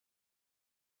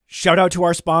Shout out to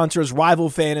our sponsors, Rival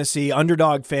Fantasy,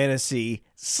 Underdog Fantasy,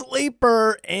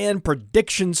 Sleeper, and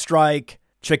Prediction Strike.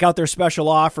 Check out their special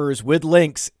offers with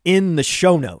links in the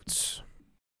show notes.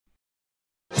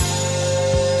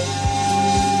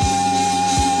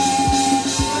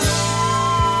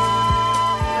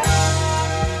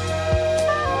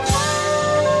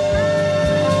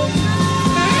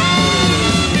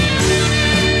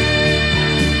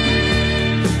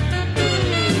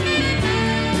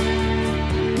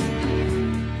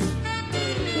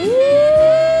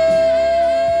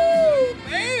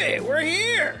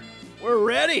 We're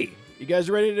ready. You guys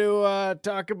ready to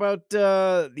talk about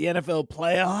the NFL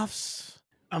playoffs?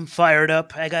 I'm fired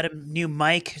up. I got a new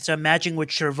mic, so I'm matching with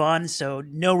Shervon, so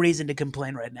no reason to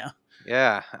complain right now.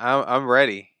 Yeah, I'm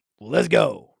ready. Let's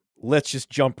go. Let's just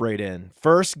jump right in.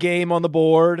 First game on the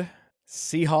board,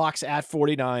 Seahawks at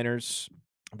 49ers.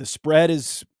 The spread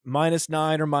is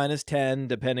 -9 or -10,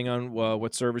 depending on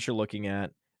what service you're looking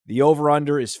at. The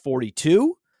over-under is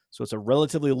 42, so it's a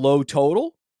relatively low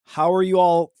total. How are you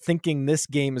all thinking this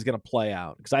game is going to play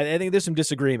out? Because I think there's some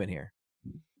disagreement here.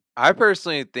 I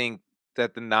personally think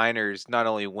that the Niners not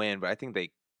only win, but I think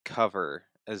they cover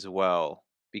as well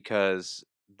because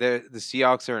the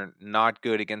Seahawks are not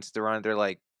good against the run. They're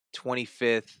like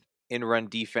 25th in run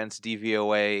defense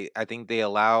DVOA. I think they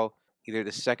allow either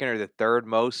the second or the third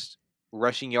most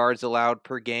rushing yards allowed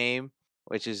per game,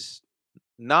 which is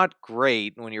not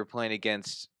great when you're playing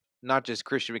against not just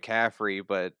Christian McCaffrey,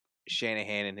 but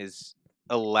Shanahan and his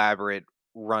elaborate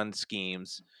run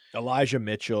schemes. Elijah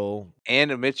Mitchell.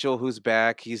 And a Mitchell who's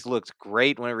back. He's looked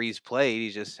great whenever he's played. He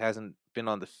just hasn't been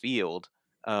on the field.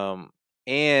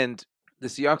 And the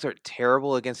Seahawks are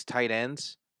terrible against tight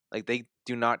ends. Like, they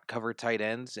do not cover tight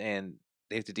ends, and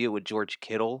they have to deal with George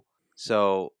Kittle.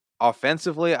 So,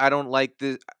 offensively, I don't like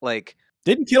this. Like,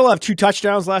 didn't Kittle have 2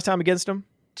 touchdowns last time against him?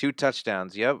 2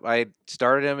 touchdowns. Yep. I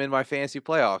started him in my fantasy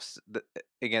playoffs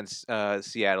against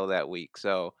Seattle that week.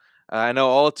 So, I know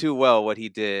all too well what he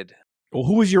did. Well,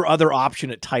 who was your other option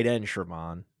at tight end,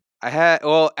 Sherman? I had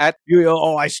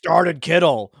I started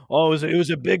Kittle. Oh, it was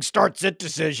a big start-sit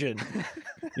decision.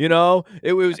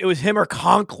 It was him or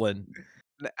Conklin.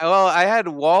 Well, I had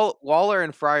Waller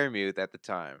and Freiermuth at the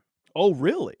time. Oh,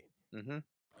 really? Mm-hmm.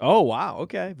 Oh, wow.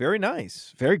 Okay, very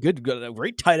nice, very good.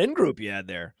 Great tight end group you had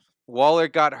there. Waller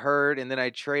got hurt, and then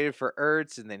I traded for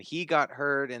Ertz, and then he got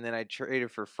hurt, and then I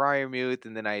traded for Freiermuth,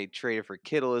 and then I traded for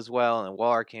Kittle as well, and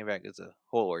Waller came back. It's a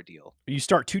whole ordeal. You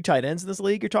start 2 tight ends in this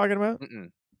league you're talking about?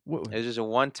 It's just a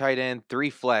 1 tight end, 3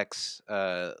 flex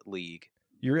league.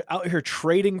 You're out here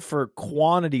trading for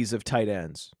quantities of tight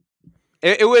ends.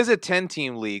 It was a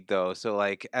 10-team league, though, so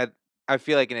like I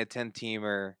feel like in a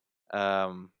 10-teamer,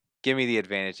 give me the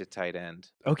advantage at tight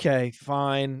end. Okay,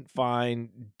 fine.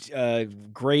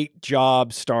 Great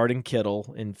job starting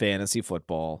Kittle in fantasy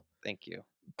football. Thank you.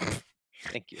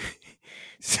 Thank you.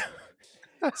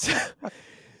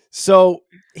 So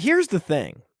here's the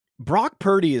thing. Brock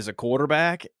Purdy is a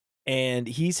quarterback, and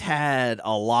he's had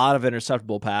a lot of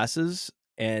interceptable passes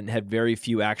and had very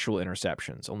few actual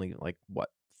interceptions. Only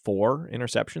 4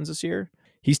 interceptions this year.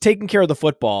 He's taking care of the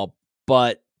football,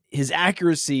 but his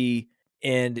accuracy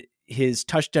and his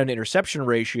touchdown to interception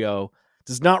ratio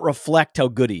does not reflect how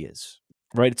good he is,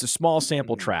 right? It's a small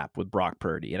sample trap with Brock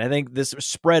Purdy. And I think this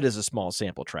spread is a small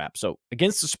sample trap. So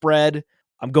against the spread,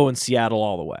 I'm going Seattle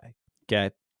all the way.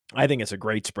 Okay. I think it's a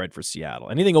great spread for Seattle.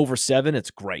 Anything over 7, it's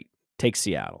great. Take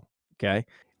Seattle. Okay.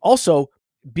 Also,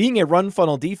 being a run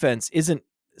funnel defense isn't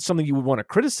something you would want to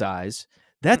criticize.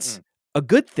 That's a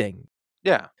good thing.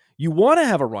 Yeah. You want to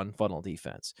have a run funnel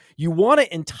defense. You want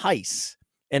to entice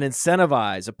and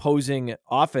incentivize opposing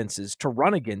offenses to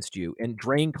run against you and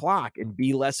drain clock and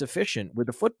be less efficient with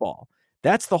the football.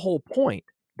 That's the whole point.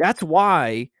 That's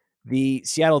why the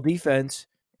Seattle defense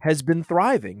has been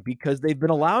thriving, because they've been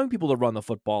allowing people to run the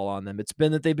football on them. It's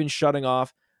been that they've been shutting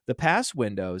off the pass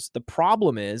windows. The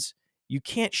problem is you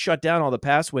can't shut down all the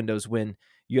pass windows when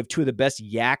you have 2 of the best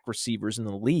yak receivers in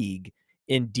the league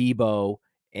in Debo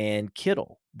and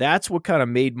Kittle. That's what kind of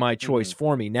made my choice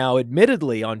for me. Now,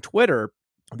 admittedly, on Twitter,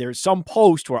 there's some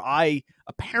post where I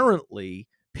apparently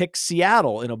picked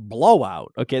Seattle in a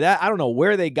blowout. Okay, that I don't know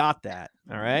where they got that.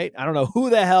 All right, I don't know who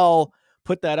the hell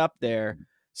put that up there.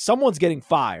 Someone's getting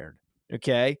fired.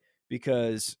 Okay,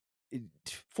 because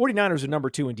 49ers are number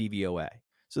 2 in DVOA.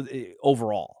 So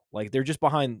overall, they're just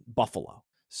behind Buffalo.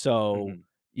 So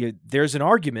there's an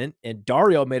argument, and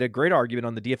Dario made a great argument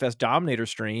on the DFS Dominator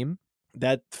stream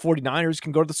that 49ers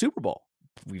can go to the Super Bowl.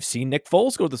 We've seen Nick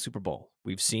Foles go to the Super Bowl.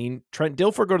 We've seen Trent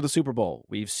Dilfer go to the Super Bowl.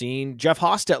 We've seen Jeff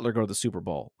Hostetler go to the Super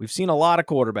Bowl. We've seen a lot of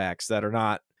quarterbacks that are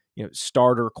not,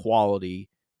 starter quality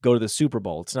go to the Super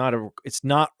Bowl. It's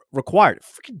not required.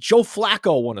 Freaking Joe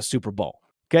Flacco won a Super Bowl.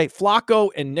 Okay, Flacco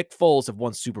and Nick Foles have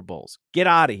won Super Bowls. Get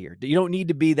out of here. You don't need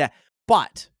to be that.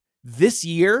 But this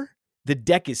year, the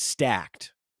deck is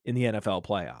stacked in the NFL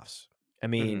playoffs. I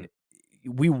mean,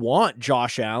 we want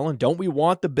Josh Allen. Don't we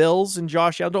want the Bills and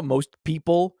Josh Allen? Don't most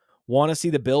people want to see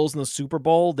the Bills in the Super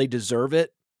Bowl? They deserve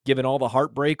it, given all the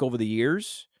heartbreak over the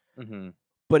years.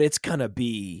 But it's going to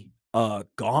be a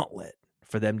gauntlet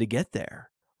for them to get there,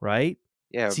 right?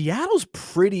 Yeah. Seattle's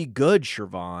pretty good,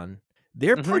 Shervon.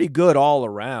 They're pretty good all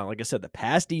around. Like I said, the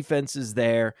pass defense is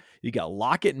there. You got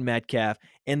Lockett and Metcalf.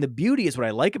 And the beauty is what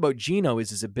I like about Geno is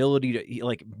his ability to,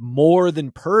 like, more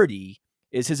than Purdy,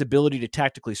 is his ability to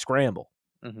tactically scramble.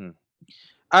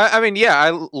 I mean, yeah,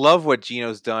 I love what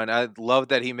Geno's done. I love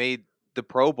that he made the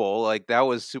Pro Bowl. Like, that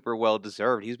was super well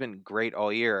deserved. He's been great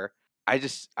all year. I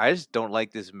just don't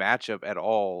like this matchup at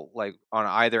all, like, on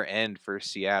either end for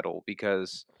Seattle,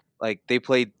 because like they've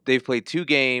played 2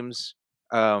 games,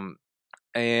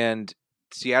 and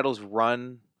Seattle's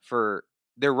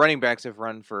their running backs have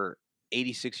run for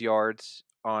 86 yards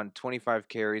on 25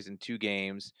 carries in 2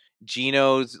 games.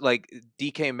 Geno's, like,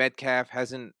 DK Metcalf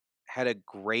hasn't had a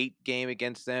great game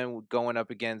against them, going up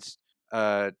against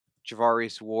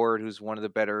Javarius Ward, who's one of the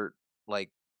better, like,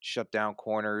 shutdown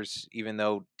corners, even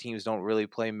though teams don't really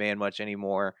play man much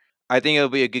anymore. I think it'll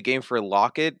be a good game for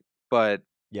Lockett, but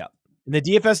yeah. In the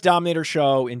DFS Dominator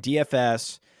show in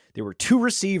DFS, there were 2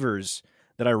 receivers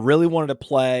that I really wanted to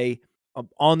play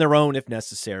on their own if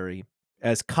necessary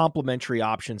as complementary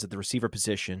options at the receiver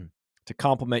position to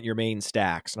complement your main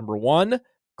stacks. Number 1,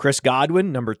 Chris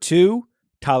Godwin. Number 2,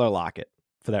 Tyler Lockett,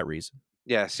 for that reason.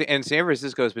 Yeah, and San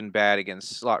Francisco has been bad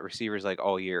against slot receivers like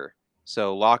all year.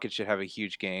 So Lockett should have a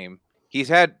huge game. He's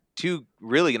had 2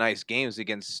 really nice games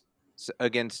against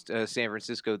San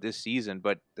Francisco this season,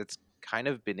 but that's kind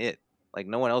of been it. Like,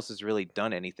 no one else has really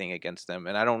done anything against them,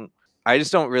 and I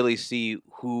just don't really see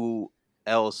who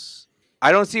else.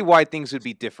 I don't see why things would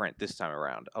be different this time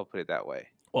around. I'll put it that way.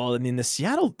 Well, I mean, the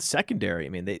Seattle secondary, I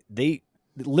mean, they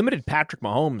limited Patrick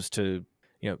Mahomes to,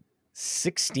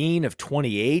 16 of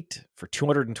 28 for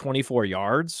 224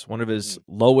 yards, one of his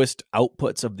lowest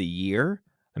outputs of the year.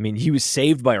 I mean, he was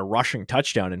saved by a rushing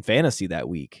touchdown in fantasy that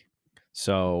week.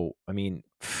 So, I mean,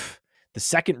 the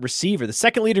second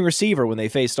leading receiver when they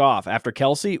faced off after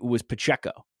Kelsey was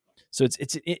Pacheco. So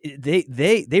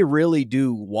they really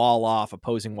do wall off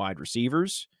opposing wide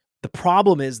receivers. The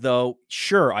problem is, though,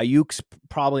 sure, Ayuk's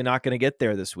probably not going to get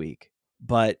there this week,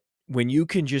 but when you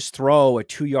can just throw a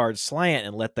 2-yard slant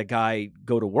and let the guy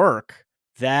go to work,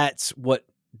 that's why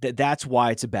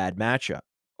it's a bad matchup.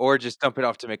 Or just dump it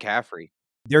off to McCaffrey.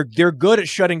 They're good at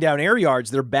shutting down air yards.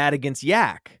 They're bad against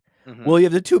Yak. Well, you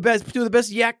have the two of the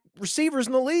best Yak receivers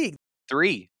in the league.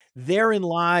 3. Therein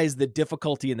lies the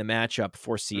difficulty in the matchup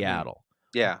for Seattle.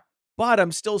 Yeah. But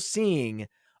I'm still seeing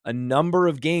a number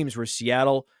of games where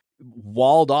Seattle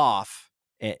walled off,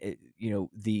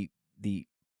 the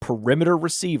perimeter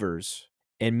receivers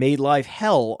and made life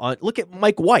hell on. Look at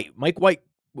Mike White.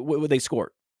 What they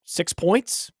scored? 6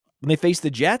 points when they faced the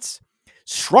Jets.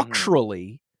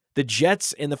 Structurally, the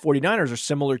Jets and the 49ers are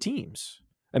similar teams.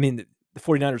 I mean, the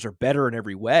 49ers are better in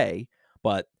every way,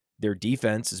 but their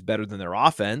defense is better than their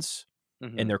offense,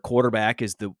 and their quarterback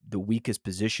is the weakest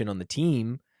position on the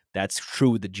team. That's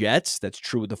true with the Jets. That's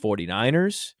true with the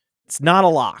 49ers. It's not a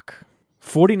lock.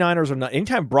 49ers are not.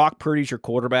 Anytime Brock Purdy's your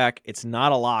quarterback, it's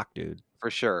not a lock, dude. For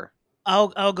sure.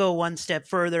 I'll go one step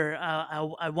further.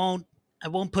 I won't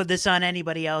put this on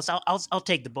anybody else. I'll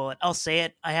take the bullet. I'll say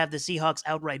it. I have the Seahawks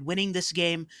outright winning this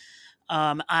game.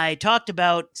 I talked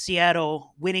about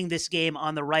Seattle winning this game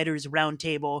on the Writers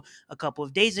Roundtable a couple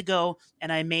of days ago,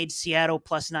 and I made Seattle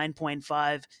plus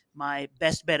 9.5 my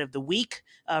best bet of the week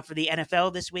for the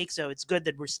NFL this week. So it's good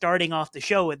that we're starting off the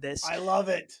show with this. I love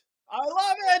it.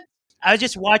 I was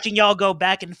just watching y'all go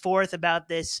back and forth about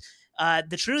this.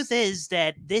 The truth is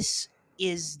that this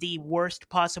is the worst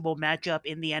possible matchup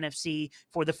in the NFC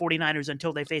for the 49ers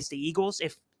until they face the Eagles.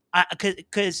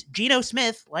 Because Geno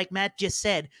Smith, like Matt just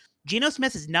said, Geno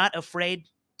Smith is not afraid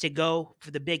to go for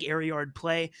the big air yard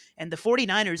play. And the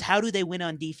 49ers, how do they win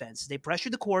on defense? They pressure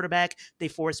the quarterback, they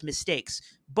force mistakes.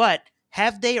 But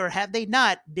have they or have they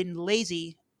not been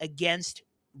lazy against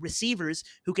receivers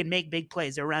who can make big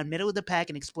plays? They're around middle of the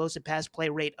pack and explosive pass play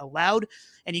rate allowed.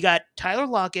 And you got Tyler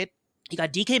Lockett, you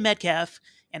got DK Metcalf,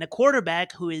 and a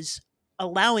quarterback who is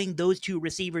allowing those 2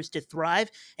 receivers to thrive.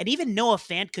 And even Noah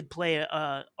Fant could play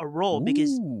a role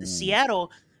because the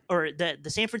Seattle or the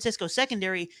San Francisco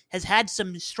secondary has had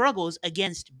some struggles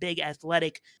against big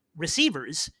athletic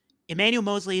receivers. Emmanuel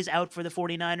Mosley is out for the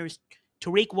 49ers.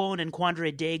 Tariq Woolen and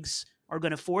Quandre Diggs are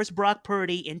going to force Brock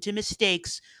Purdy into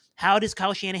mistakes. How does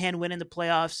Kyle Shanahan win in the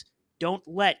playoffs? Don't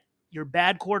let your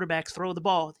bad quarterbacks throw the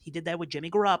ball. He did that with Jimmy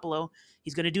Garoppolo.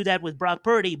 He's going to do that with Brock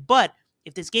Purdy. But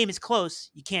if this game is close,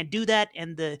 you can't do that.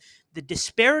 And the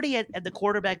disparity at the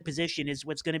quarterback position is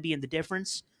what's going to be in the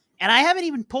difference. And I haven't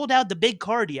even pulled out the big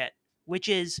card yet, which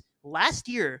is last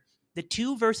year, the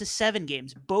 2 versus 7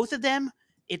 games. Both of them,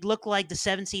 it looked like the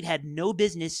 7 seed had no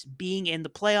business being in the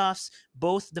playoffs.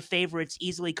 Both the favorites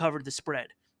easily covered the spread.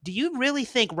 Do you really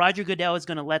think Roger Goodell is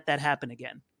going to let that happen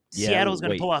again? Yeah, Seattle's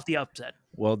going to wait. pull off the upset.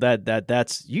 Well,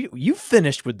 that's you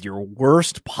finished with your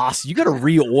worst possible. You got to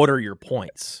reorder your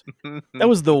points. That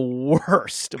was the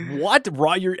worst. What?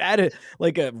 You're at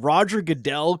a Roger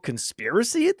Goodell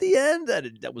conspiracy at the end?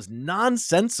 That was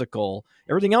nonsensical.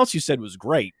 Everything else you said was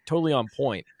great. Totally on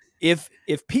point. If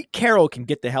Pete Carroll can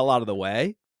get the hell out of the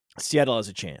way, Seattle has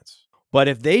a chance. But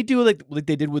if they do like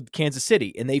they did with Kansas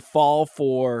City and they fall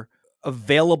for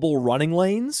available running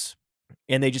lanes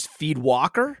and they just feed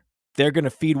Walker, they're going to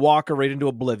feed Walker right into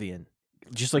oblivion.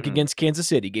 Just like against Kansas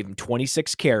City, gave him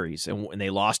 26 carries and they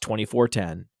lost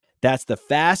 24-10. That's the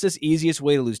fastest, easiest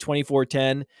way to lose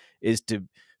 24-10 is to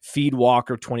feed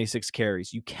Walker 26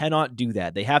 carries. You cannot do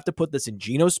that. They have to put this in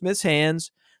Geno Smith's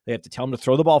hands. They have to tell him to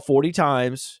throw the ball 40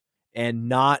 times and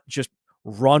not just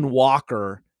run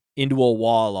Walker into a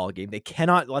wall all game. They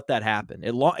cannot let that happen.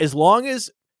 As long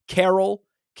as Carroll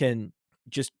can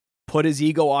just put his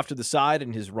ego off to the side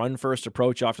and his run-first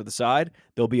approach off to the side,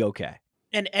 they'll be okay.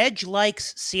 And Edge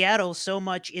likes Seattle so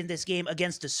much in this game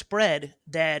against the spread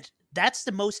that's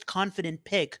the most confident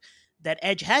pick that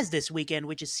Edge has this weekend,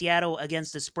 which is Seattle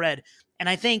against the spread. And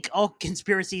I think, all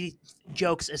conspiracy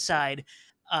jokes aside,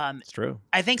 it's true.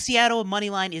 I think Seattle money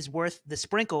line is worth the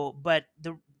sprinkle, but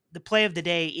the play of the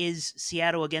day is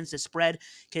Seattle against the spread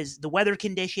because the weather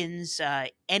conditions,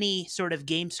 any sort of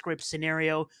game script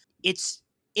scenario, it's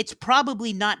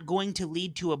probably not going to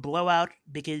lead to a blowout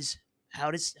because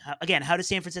how does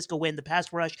San Francisco win the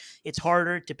pass rush? It's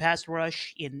harder to pass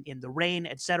rush in the rain,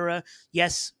 etc.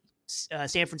 Yes,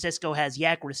 San Francisco has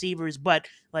yak receivers, but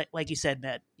like you said,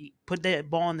 Matt, you put the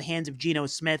ball in the hands of Geno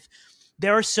Smith.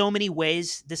 There are so many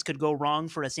ways this could go wrong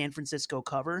for a San Francisco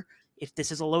cover. If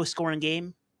this is a low-scoring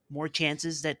game, more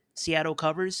chances that Seattle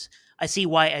covers. I see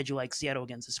why Edge likes Seattle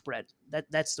against the spread.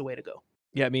 That's the way to go.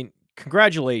 Yeah, I mean,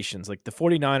 congratulations. Like the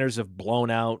 49ers have blown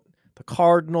out the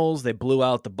Cardinals. They blew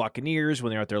out the Buccaneers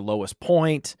when they're at their lowest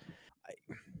point.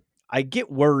 I get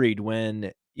worried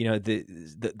when,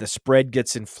 the spread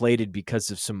gets inflated because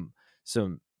of some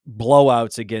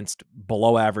blowouts against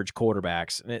below average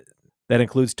quarterbacks. And that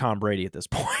includes Tom Brady at this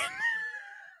point.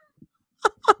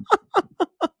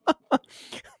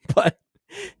 But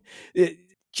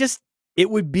it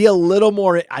would be a little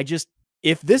more,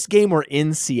 if this game were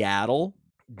in Seattle,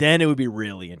 then it would be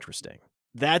really interesting.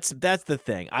 That's the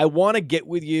thing. I want to get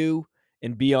with you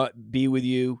and be with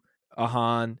you,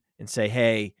 Ahan, and say,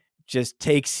 hey, just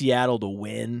take Seattle to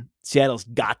win. Seattle's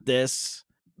got this.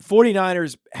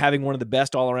 49ers having one of the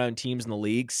best all-around teams in the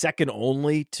league, second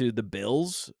only to the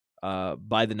Bills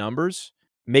by the numbers,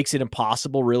 makes it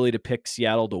impossible really to pick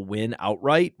Seattle to win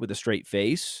outright with a straight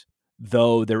face,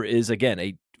 though there is, again,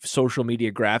 a social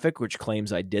media graphic which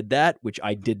claims I did that, which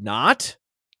I did not.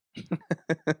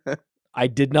 I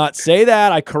did not say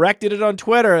that. I corrected it on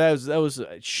Twitter. That was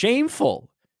shameful.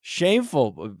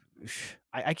 Shameful.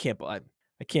 I can't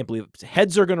believe it.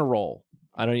 Heads are going to roll.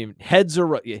 Heads are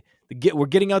we're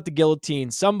getting out the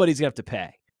guillotine. Somebody's going to have to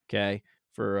pay, okay,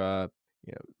 for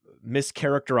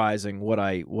mischaracterizing what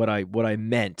I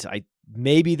meant.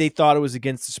 Maybe they thought it was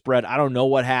against the spread. I don't know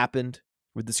what happened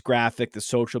with this graphic, the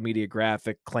social media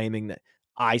graphic claiming that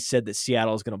I said that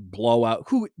Seattle is going to blow out.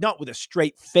 Who? Not with a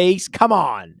straight face. Come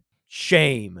on.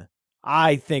 Shame.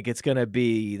 I think it's going to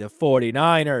be the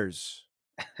 49ers.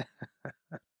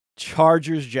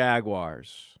 Chargers,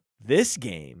 Jaguars. This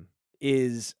game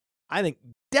is, I think,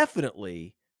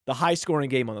 definitely the high-scoring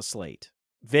game on the slate.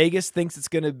 Vegas thinks it's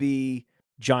going to be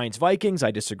Giants, Vikings.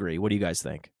 I disagree. What do you guys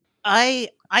think? I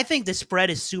think the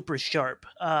spread is super sharp.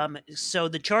 So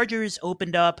the Chargers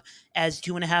opened up as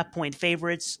 2.5-point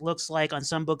favorites. Looks like on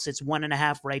some books it's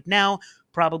 1.5 right now,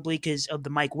 probably because of the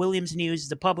Mike Williams news.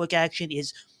 The public action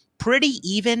is pretty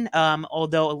even,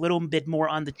 although a little bit more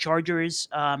on the Chargers,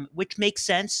 which makes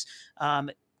sense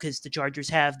because the Chargers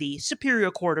have the superior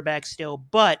quarterback still.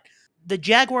 But the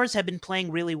Jaguars have been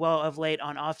playing really well of late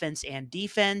on offense and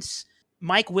defense.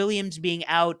 Mike Williams being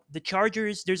out, the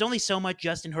Chargers, there's only so much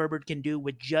Justin Herbert can do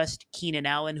with just Keenan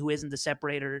Allen, who isn't the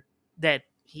separator that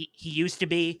he used to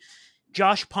be.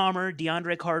 Josh Palmer,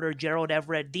 DeAndre Carter, Gerald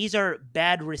Everett, these are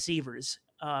bad receivers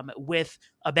with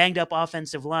a banged-up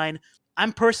offensive line.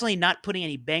 I'm personally not putting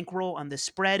any bankroll on the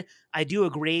spread. I do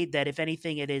agree that if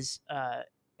anything, it is a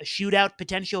shootout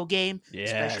potential game,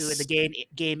 especially with the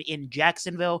game in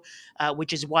Jacksonville,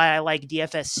 which is why I like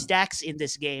DFS stacks in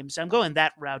this game. So I'm going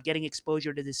that route, getting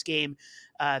exposure to this game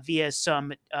via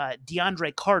some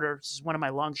DeAndre Carter. This is one of my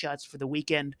long shots for the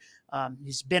weekend.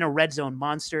 He's been a red zone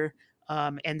monster.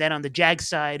 And then on the Jag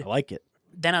side, I like it.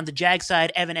 Then on the Jag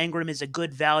side, Evan Engram is a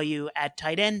good value at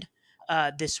tight end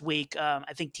this week.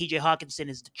 I think TJ Hawkinson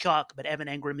is the chalk, but Evan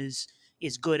Engram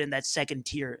is good in that second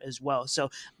tier as well. So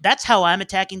that's how I'm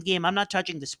attacking the game. I'm not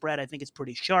touching the spread. I think it's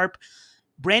pretty sharp.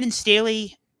 Brandon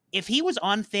Staley, if he was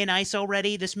on thin ice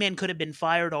already, this man could have been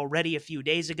fired already a few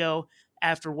days ago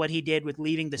after what he did with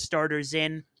leaving the starters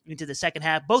into the second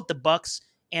half. Both the Bucks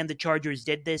and the Chargers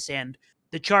did this, and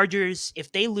the Chargers,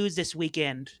 if they lose this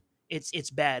weekend,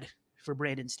 it's bad for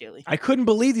Brandon Staley. I couldn't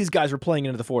believe these guys were playing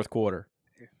into the fourth quarter.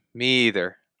 Me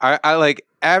either. I like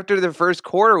after the first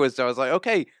quarter was done, I was like,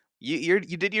 okay, you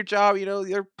did your job.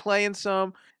 You're playing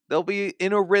some. They'll be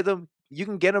in a rhythm. You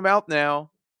can get them out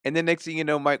now. And then next thing you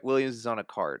know, Mike Williams is on a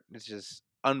cart. It's just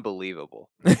unbelievable.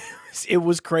 It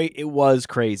was crazy. It was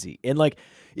crazy. And like,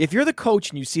 if you're the coach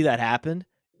and you see that happen,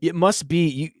 it must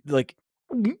be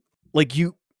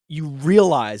you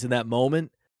realize in that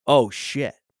moment, oh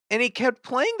shit. And he kept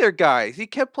playing their guys. He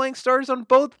kept playing stars on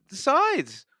both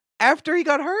sides after he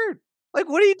got hurt. Like,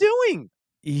 what are you doing?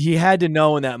 He had to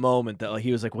know in that moment that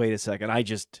he was like, wait a second, I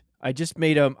just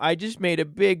made a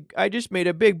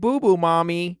big boo-boo,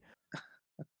 mommy.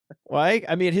 Like,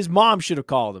 I mean, his mom should have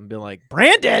called him, been like,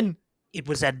 Brandon. It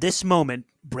was at this moment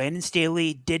Brandon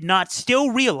Staley did not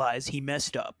still realize he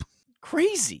messed up.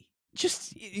 Crazy.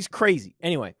 He's crazy.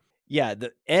 Anyway, yeah,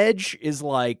 the edge is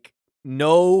like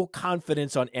no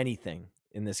confidence on anything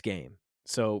in this game.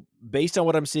 So based on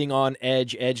what I'm seeing on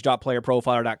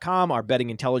edge.playerprofiler.com, our betting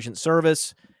intelligence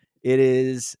service, it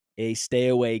is a stay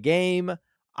away game.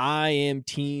 I am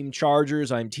team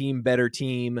Chargers. I'm team better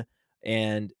team.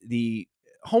 And the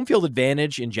home field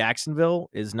advantage in Jacksonville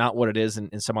is not what it is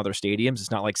in some other stadiums.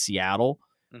 It's not like Seattle.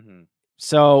 Mm-hmm.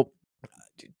 So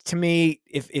to me,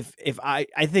 if I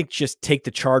think just take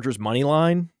the Chargers money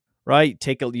line, right?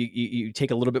 You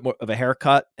take a little bit more of a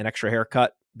haircut, an extra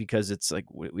haircut, because it's like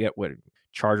we have what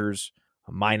Chargers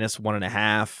minus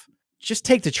 1.5. Just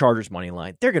take the Chargers money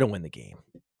line. They're going to win the game.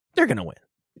 They're going to win.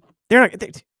 They're not.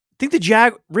 Think the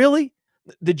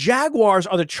Jaguars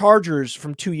are the Chargers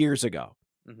from 2 years ago,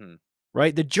 mm-hmm.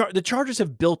 right? The Chargers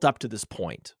have built up to this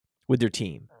point with their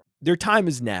team. Their time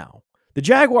is now. The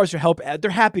Jaguars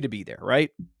they're happy to be there,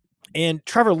 right? And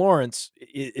Trevor Lawrence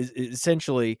is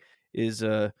essentially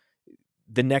the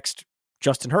next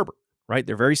Justin Herbert, right?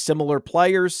 They're very similar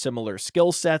players, similar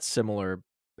skill sets, similar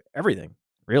everything,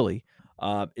 really.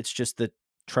 It's just that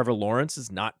Trevor Lawrence is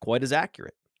not quite as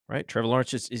accurate, right? Trevor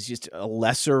Lawrence is just a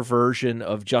lesser version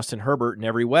of Justin Herbert in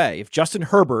every way. If Justin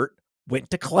Herbert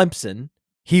went to Clemson,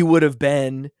 he would have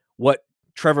been what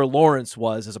Trevor Lawrence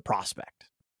was as a prospect,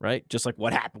 right? Just like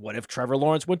what happened. What if Trevor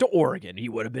Lawrence went to Oregon? He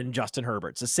would have been Justin Herbert.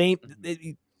 It's the same.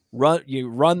 You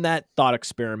run that thought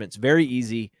experiment. It's very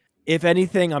easy. If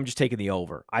anything, I'm just taking the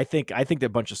over. I think there's going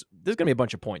to be a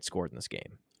bunch of points scored in this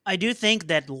game. I do think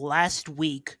that last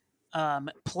week,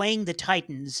 playing the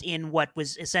Titans in what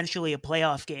was essentially a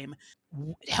playoff game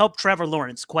helped Trevor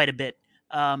Lawrence quite a bit.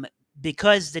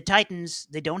 Because the Titans,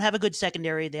 they don't have a good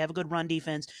secondary. They have a good run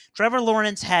defense. Trevor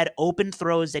Lawrence had open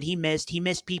throws that he missed. He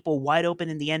missed people wide open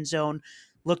in the end zone.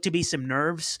 Looked to be some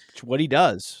nerves. It's what he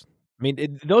does. I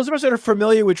mean, those of us that are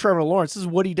familiar with Trevor Lawrence, this is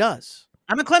what he does.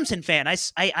 I'm a Clemson fan.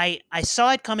 I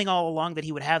saw it coming all along that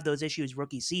he would have those issues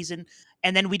rookie season.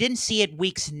 And then we didn't see it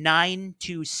weeks 9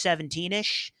 to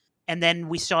 17-ish. And then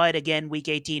we saw it again week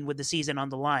 18 with the season on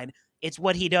the line. It's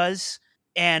what he does.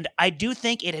 And I do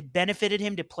think it had benefited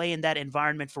him to play in that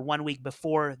environment for 1 week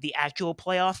before the actual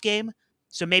playoff game.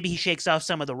 So maybe he shakes off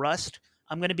some of the rust.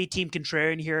 I'm going to be team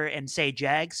contrarian here and say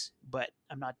Jags, but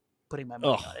I'm not putting my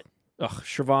money on it.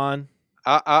 Siobhan.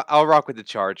 I'll rock with the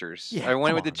Chargers. Yeah, I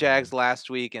went with the Jags last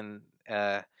week, and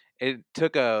it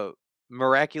took a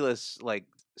miraculous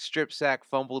strip sack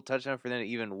fumble touchdown for them to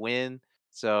even win.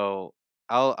 So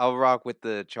I'll rock with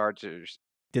the Chargers.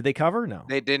 Did they cover? No,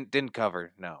 they didn't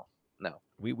cover. No.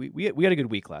 We had a good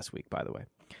week last week, by the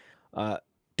way.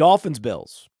 Dolphins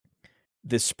Bills.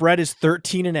 The spread is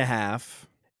 13.5.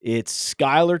 It's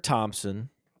Skylar Thompson.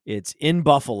 It's in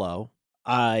Buffalo.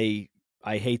 I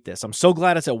hate this. I'm so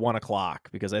glad it's at 1:00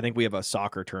 because I think we have a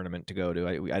soccer tournament to go to.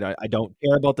 I don't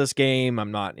care about this game.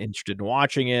 I'm not interested in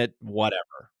watching it.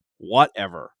 Whatever.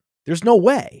 There's no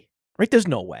way, right? There's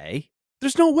no way.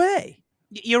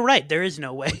 You're right. There is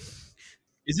no way.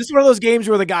 Is this one of those games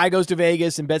where the guy goes to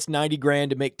Vegas and bets 90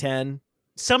 grand to make 10?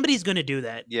 Somebody's going to do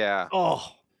that. Yeah. Oh,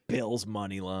 Bills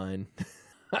money line.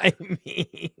 I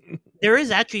mean, There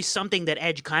is actually something that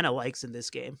Edge kind of likes in this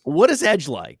game. what is Edge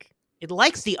like? It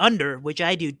likes the under, which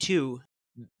I do too.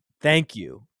 Thank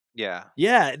you. Yeah.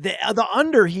 Yeah, the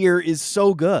under here is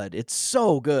so good. It's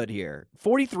so good here.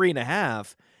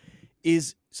 43.5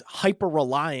 is hyper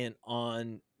reliant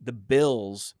on the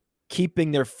Bills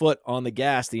keeping their foot on the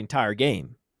gas the entire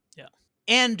game. Yeah.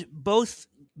 And both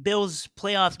Bills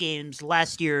playoff games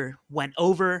last year went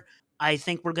over. I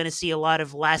think we're going to see a lot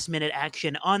of last minute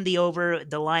action on the over.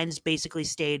 The lines basically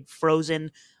stayed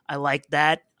frozen. I like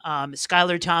that.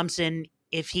 Skylar Thompson,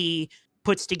 if he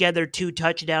puts together 2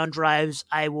 touchdown drives,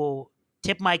 I will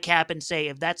tip my cap and say,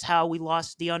 if that's how we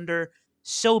lost the under,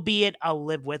 so be it. I'll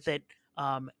live with it.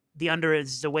 The under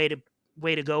is the way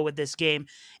to go with this game.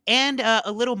 And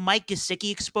a little Mike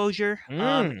Gesicki exposure,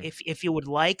 if you would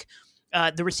like.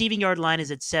 The receiving yard line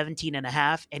is at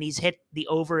 17.5, and he's hit the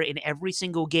over in every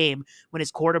single game when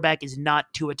his quarterback is not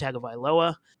Tua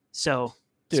Tagovailoa. So,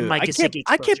 dude, Mike Gesicki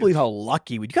I can't believe how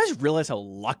lucky do you guys realize how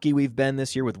lucky we've been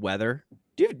this year with weather?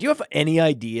 Do you have any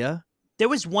idea? There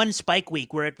was one spike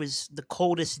week where it was the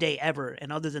coldest day ever,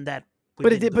 and other than that,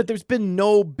 but there's been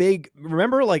no big.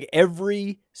 Remember, like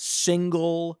every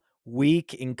single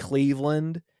week in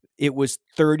Cleveland, it was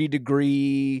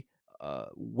 30-degree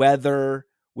weather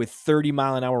with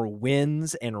 30-mile-an-hour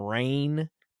winds and rain,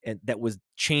 and that was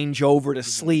change over to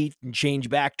sleet and change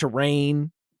back to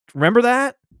rain. Remember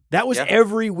that? That was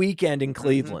every weekend in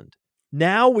Cleveland.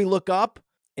 Now we look up,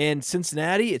 and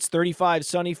Cincinnati, it's 35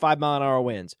 sunny, 5-mile-an-hour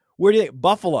winds. Where do you think?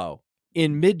 Buffalo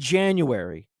in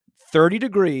mid-January, 30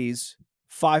 degrees,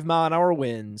 5-mile-an-hour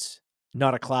winds,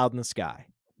 not a cloud in the sky.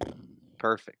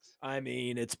 Perfect. I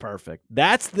mean, it's perfect.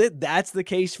 That's the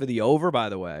case for the over, by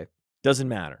the way. Doesn't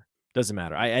matter.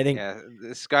 I think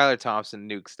Skylar Thompson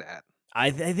nukes that. I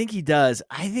think he does.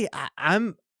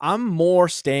 I'm more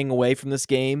staying away from this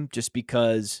game just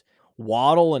because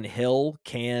Waddle and Hill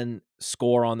can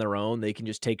score on their own. They can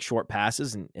just take short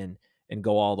passes and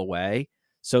go all the way.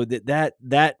 So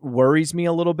that worries me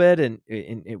a little bit, and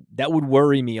that would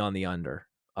worry me on the under.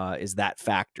 Is that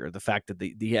factor? The fact that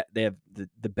they have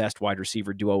the best wide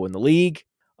receiver duo in the league,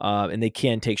 and they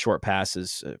can take short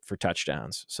passes for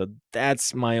touchdowns. So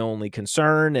that's my only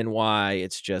concern, and why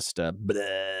it's just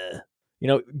bleh.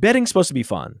 Betting's supposed to be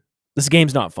fun. This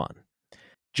game's not fun.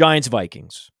 Giants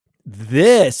Vikings.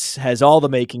 This has all the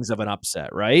makings of an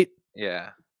upset, right? Yeah.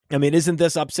 I mean, isn't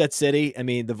this upset city? I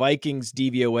mean, the Vikings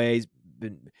DVOA's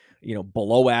been,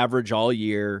 below average all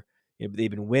year. They've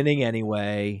been winning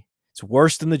anyway. It's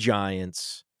worse than the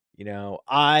Giants.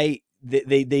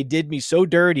 They did me so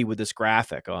dirty with this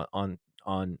graphic on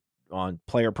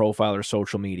Player Profiler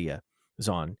social media. It was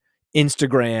on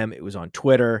Instagram. It was on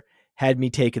Twitter. Had me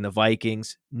taking the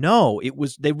Vikings. No,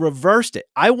 they reversed it.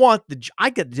 I got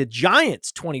the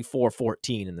Giants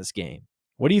 24-14 in this game.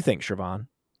 What do you think, Siobhan?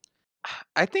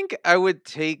 I think I would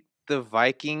take the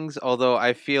Vikings, although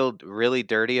I feel really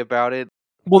dirty about it.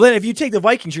 Well, then if you take the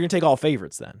Vikings, you're gonna take all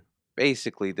favorites then.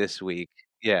 Basically this week.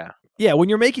 Yeah. Yeah, when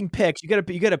you're making picks, you gotta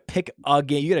pick a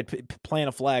game. You gotta plant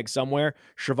a flag somewhere.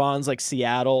 Siobhan's like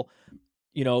Seattle.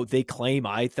 They claim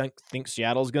I think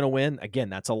Seattle's gonna win. Again,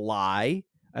 that's a lie.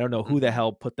 I don't know who the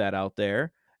hell put that out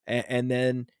there. And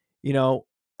then,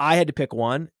 I had to pick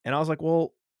one, and I was like,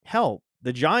 well, hell,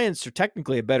 the Giants are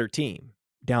technically a better team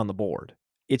down the board.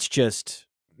 It's just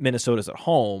Minnesota's at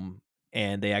home,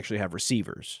 and they actually have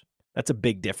receivers. That's a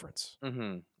big difference.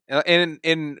 Mm-hmm. And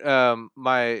in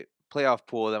my playoff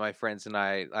pool that my friends and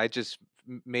I just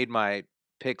made my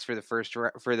picks for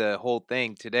for the whole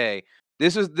thing today.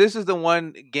 This is the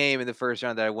one game in the first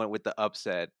round that I went with the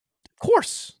upset. Of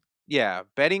course. Yeah,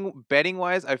 betting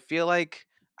wise, I feel like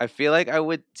I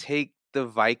would take the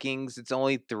Vikings. It's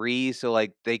only 3, so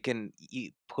like they can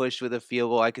push with a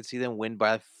field goal. I could see them win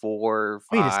by 4 or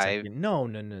 5. Wait a second. No.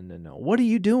 What are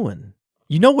you doing?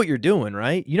 You know what you're doing,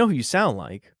 right? You know who you sound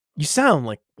like. You sound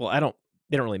like, well, they don't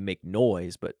really make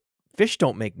noise, but fish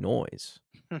don't make noise.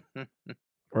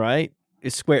 Right?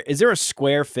 Is there a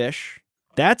square fish?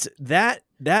 That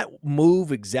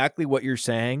move, exactly what you're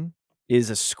saying, is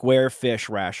a square fish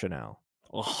rationale.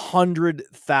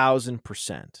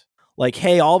 100,000%. Like,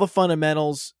 hey, all the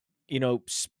fundamentals,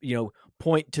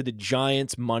 point to the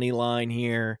Giants money line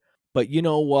here, but you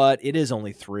know what? It is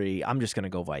only 3. I'm just gonna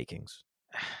go Vikings.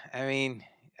 I mean,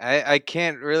 I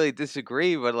can't really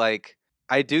disagree, but like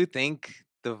I do think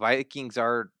the Vikings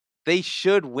they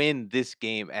should win this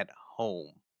game at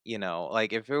home.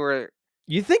 Like if it were.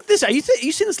 You think this? You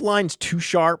see this line's too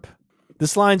sharp?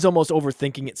 This line's almost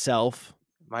overthinking itself.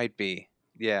 Might be.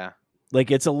 Yeah. Like,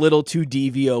 it's a little too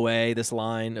DVOA, this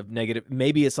line of negative.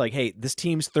 Maybe it's like, hey, this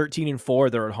team's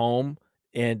 13-4, they're at home,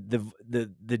 and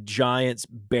the Giants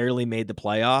barely made the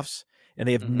playoffs, and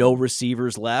they have no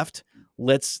receivers left.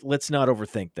 Let's not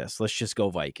overthink this. Let's just go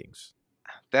Vikings.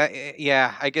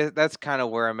 Yeah, I guess that's kind of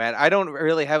where I'm at. I don't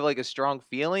really have like a strong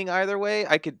feeling either way.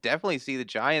 I could definitely see the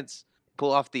Giants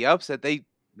pull off the upset.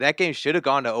 That game should have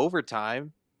gone to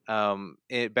overtime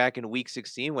back in week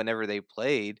 16 whenever they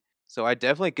played. So I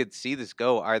definitely could see this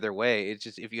go either way. It's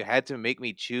just if you had to make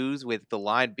me choose with the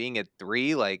line being at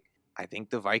 3, like I think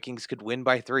the Vikings could win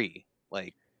by 3.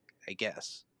 Like I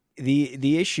guess.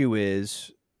 The issue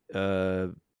is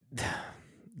the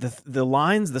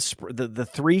lines, the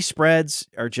 3 spreads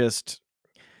are just,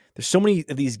 there's so many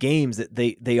of these games that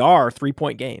they are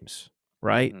 3-point games,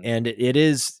 right? And it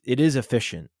is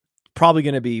efficient. Probably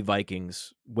going to be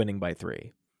Vikings winning by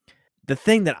 3. The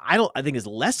thing that I think is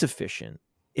less efficient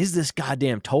is this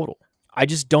goddamn total. I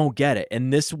just don't get it.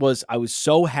 And I was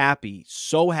so happy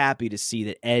to see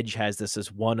that Edge has this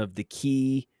as one of the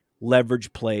key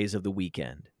leverage plays of the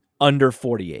weekend, under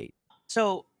 48.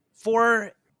 So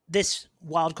for this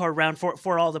wildcard round,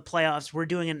 for all the playoffs, we're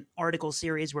doing an article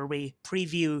series where we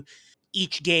preview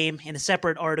each game in a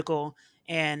separate article.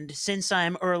 And since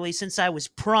I was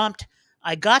prompt,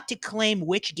 I got to claim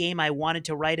which game I wanted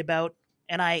to write about.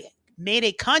 And I made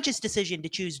a conscious decision to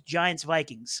choose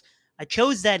Giants-Vikings. I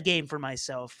chose that game for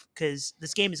myself because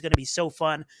this game is going to be so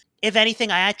fun. If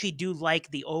anything, I actually do like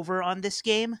the over on this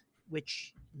game,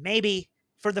 which maybe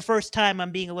for the first time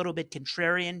I'm being a little bit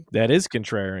contrarian. That is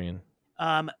contrarian.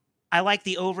 I like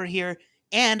the over here,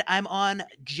 and I'm on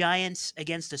Giants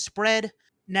against the spread.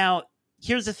 Now,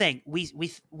 here's the thing.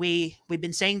 We've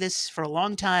been saying this for a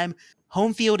long time.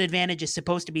 Home field advantage is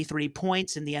supposed to be 3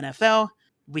 points in the NFL.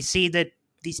 We see that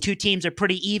these two teams are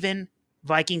pretty even.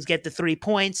 Vikings get the 3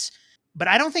 points. But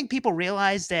I don't think people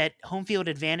realize that home field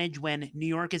advantage when New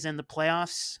York is in the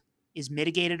playoffs is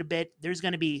mitigated a bit. There's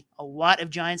going to be a lot of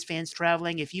Giants fans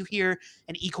traveling. If you hear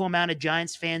an equal amount of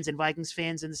Giants fans and Vikings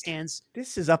fans in the stands.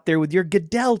 This is up there with your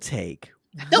Goodell take.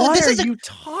 No, what are you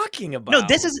talking about? No,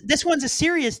 this one's a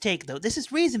serious take though. This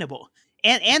is reasonable.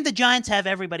 And the Giants have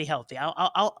everybody healthy.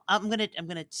 I'm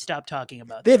gonna stop talking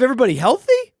about They have everybody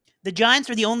healthy? The Giants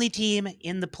are the only team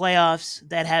in the playoffs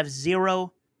that have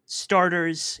 0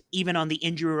 starters, even on the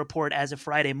injury report as of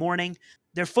Friday morning.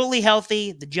 They're fully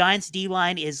healthy. The Giants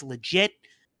D-line is legit.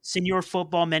 Senior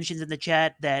Football mentions in the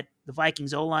chat that the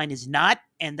Vikings O-line is not,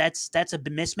 and that's a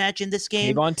mismatch in this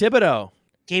game. Kayvon Thibodeau.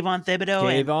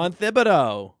 Kayvon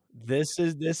Thibodeau. This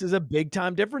is a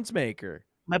big-time difference maker.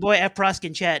 My boy F. Prosk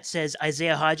in chat says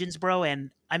Isaiah Hodgins, bro,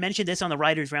 and I mentioned this on the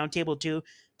Writers' Roundtable too.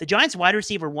 The Giants wide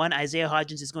receiver 1, Isaiah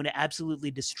Hodgins, is going to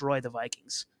absolutely destroy the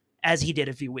Vikings, as he did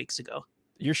a few weeks ago.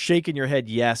 You're shaking your head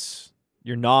yes.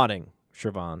 You're nodding,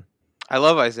 Siobhan. I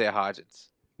love Isaiah Hodgins.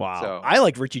 Wow. So. I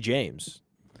like Richie James.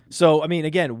 So, I mean,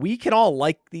 again, we can all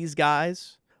like these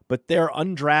guys, but they're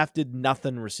undrafted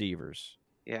nothing receivers.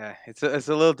 Yeah, it's a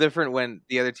little different when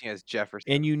the other team has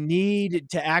Jefferson. And you need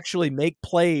to actually make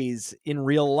plays in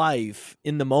real life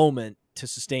in the moment to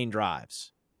sustain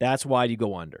drives. That's why you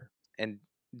go under. And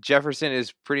Jefferson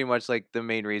is pretty much like the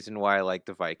main reason why I like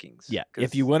the Vikings. Yeah,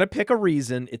 if you want to pick a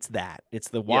reason, it's that. It's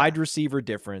the wide receiver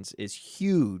difference is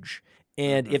huge.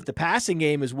 And if the passing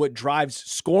game is what drives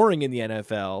scoring in the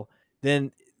NFL,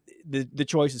 then the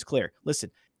choice is clear.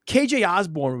 Listen, KJ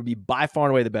Osborne would be by far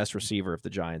and away the best receiver if the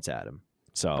Giants had him.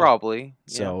 So probably.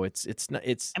 So it's not.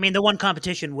 I mean, the one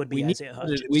competition would be Isaiah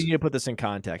Hodgins. We need to put this in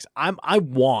context. I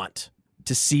want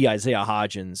to see Isaiah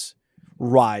Hodgins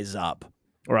rise up,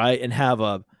 right, and have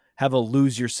a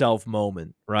lose yourself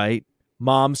moment, right?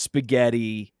 Mom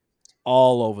spaghetti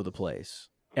all over the place,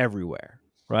 everywhere,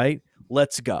 right?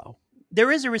 Let's go.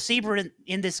 There is a receiver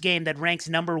in this game that ranks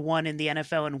number 1 in the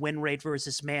NFL in win rate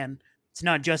versus man. It's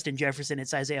not Justin Jefferson.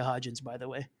 It's Isaiah Hodgins, by the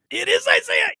way. It is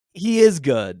Isaiah. He is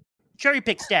good. Cherry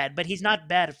pick stat, but he's not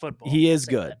bad at football. He is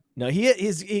good. No,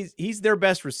 he's their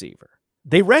best receiver.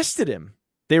 They rested him.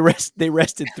 They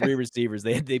rested 3 receivers.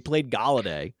 They played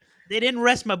Golladay. They didn't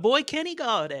rest my boy Kenny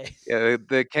Golladay. Yeah,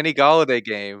 the Kenny Golladay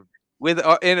game with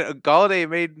and Golladay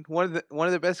made one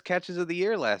of the best catches of the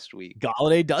year last week.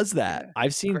 Golladay does that. Yeah,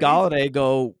 I've seen Golladay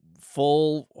go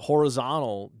full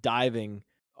horizontal diving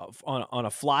on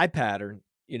a fly pattern,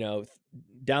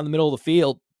 down the middle of the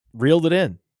field, reeled it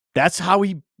in. That's how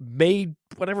he made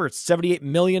 $78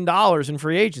 million in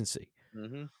free agency.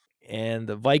 Mm-hmm. And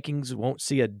the Vikings won't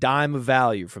see a dime of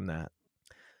value from that.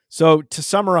 So to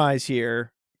summarize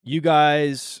here, you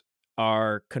guys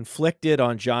are conflicted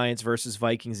on Giants versus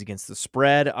Vikings against the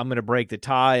spread. I'm going to break the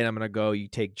tie, and I'm going to go, you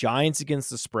take Giants against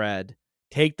the spread,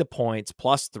 Take the points,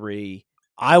 +3.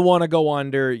 I want to go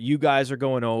under. You guys are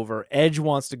going over. Edge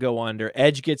wants to go under.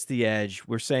 Edge gets the edge.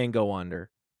 We're saying go under.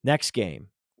 Next game,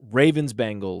 Ravens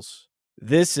Bengals.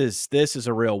 This is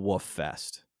a real wolf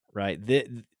fest, right?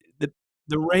 The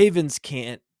Ravens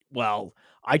can't. Well,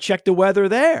 I checked the weather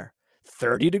there.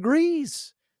 30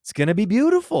 degrees. It's going to be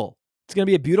beautiful. It's going to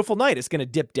be a beautiful night. It's going to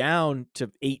dip down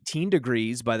to 18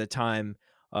 degrees by the time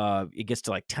it gets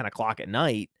to like 10 o'clock at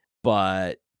night.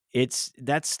 But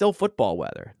that's still football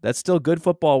weather. That's still good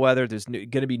football weather. There's going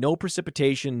to be no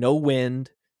precipitation, no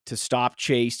wind to stop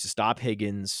Chase, to stop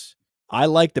Higgins. I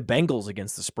like the Bengals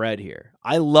against the spread here.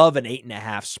 I love an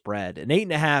 8.5 spread. An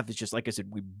 8.5 is just, like I said,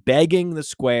 we begging the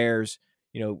squares,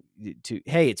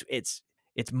 hey,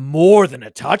 it's more than a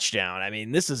touchdown. I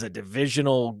mean, this is a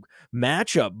divisional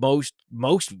matchup.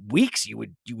 Most weeks you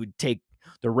would take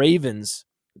the Ravens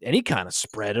any kind of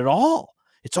spread at all.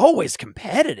 It's always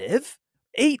competitive.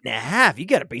 8.5, you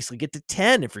got to basically get to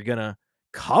 10 if you're gonna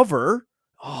cover.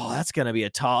 Oh, that's gonna be a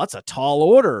tall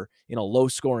order in a low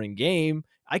scoring game.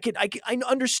 I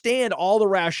understand all the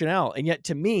rationale, and yet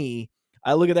to me,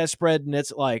 I look at that spread and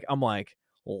I'm like,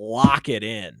 lock it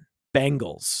in,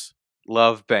 Bengals.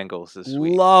 Love Bengals this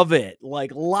week. Love it.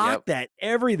 Like lock that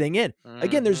everything in.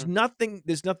 Again, there's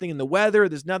Mm-hmm. nothing in the weather.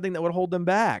 There's nothing that would hold them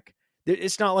back.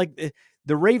 It's not like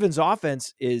the Ravens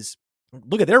offense is.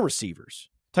 Look at their receivers.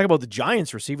 Talk about the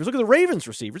Giants receivers. Look at the Ravens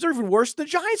receivers. They're even worse than the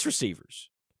Giants receivers.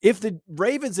 If the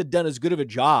Ravens had done as good of a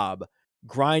job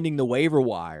grinding the waiver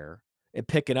wire and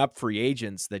picking up free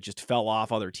agents that just fell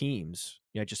off other teams,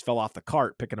 just fell off the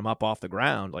cart, picking them up off the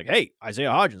ground. Like, hey, Isaiah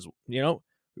Hodgins,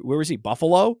 where was he?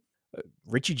 Buffalo?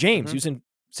 Richie James, Mhm. who's in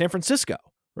San Francisco,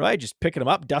 right? Just picking him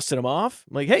up, dusting him off.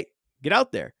 I'm like, hey, get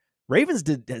out there. Ravens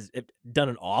has done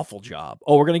an awful job.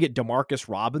 Oh, we're going to get Demarcus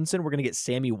Robinson. We're going to get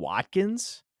Sammy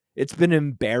Watkins. It's been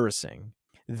embarrassing.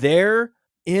 Their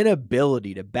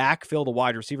inability to backfill the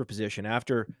wide receiver position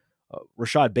after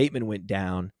Rashad Bateman went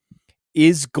down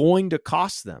is going to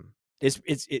cost them.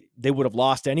 They would have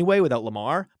lost anyway without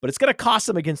Lamar, but it's going to cost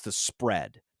them against the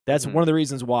spread. That's one of the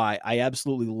reasons why I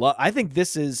absolutely love. I think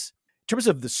this is, in terms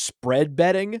of the spread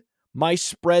betting, my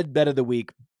spread bet of the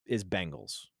week is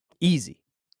Bengals. Easy.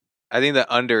 I think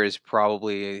the under is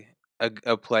probably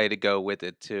a play to go with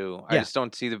it too. I Yeah. just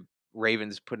don't see the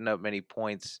Ravens putting up many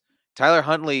points. Tyler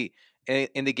Huntley,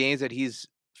 in the games that he's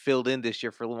filled in this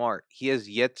year for Lamar, he has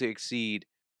yet to exceed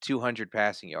 200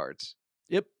 passing yards.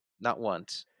 Yep. Not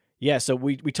once. Yeah, so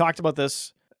we talked about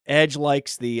this. Edge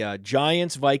likes the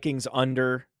Giants Vikings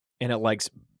under, and it likes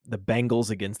the Bengals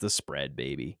against the spread,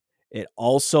 baby. It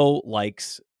also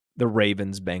likes the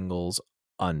Ravens Bengals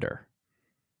under.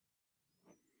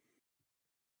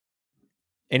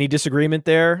 Any disagreement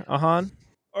there, Ahan?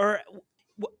 Or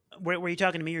were you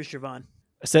talking to me or Siobhan?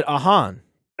 I said Ahan.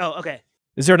 Oh, okay.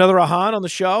 Is there another Ahan on the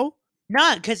show?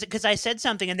 Not because I said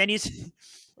something and then you.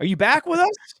 Are you back with us?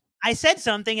 I said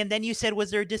something and then you said, "Was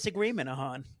there a disagreement,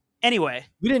 Ahan?" Anyway,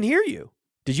 We didn't hear you.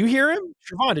 Did you hear him?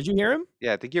 Siobhan, did you hear him?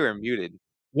 Yeah, I think you were muted.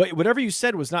 Whatever you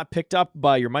said was not picked up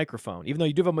by your microphone. Even though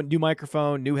you do have a new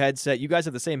microphone, new headset, you guys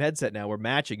have the same headset now. We're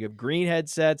matching. You have green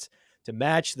headsets to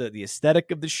match the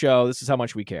aesthetic of the show. This is how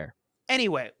much we care.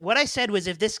 Anyway, what I said was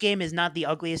if this game is not the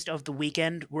ugliest of the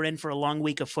weekend, we're in for a long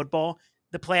week of football.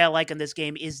 The play I like in this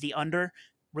game is the under,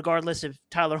 regardless of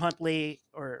Tyler Huntley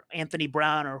or Anthony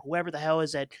Brown or whoever the hell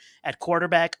is at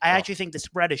quarterback. I actually think the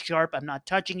spread is sharp. I'm not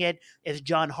touching it. It's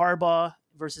John Harbaugh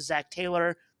versus Zach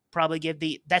Taylor.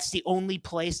 Probably that's the only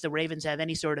place the Ravens have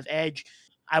any sort of edge.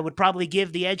 I would probably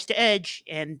give the edge to Edge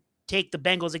and take the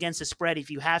Bengals against the spread if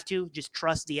you have to. Just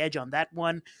trust the edge on that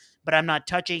one. But I'm not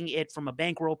touching it from a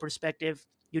bankroll perspective.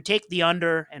 You take the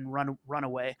under and run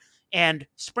away. And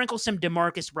sprinkle some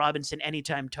Demarcus Robinson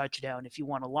anytime touchdown if you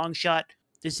want a long shot.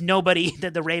 There's nobody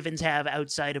that the Ravens have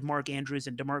outside of Mark Andrews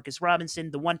and Demarcus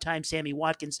Robinson. The one time Sammy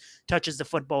Watkins touches the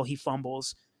football, he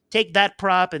fumbles. Take that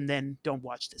prop and then don't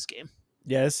watch this game.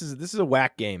 Yeah, this is a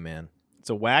whack game, man. It's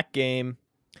a whack game.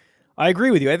 I agree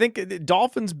with you. I think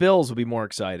Dolphins Bills will be more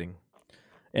exciting,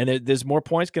 and there's more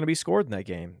points going to be scored in that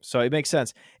game, so it makes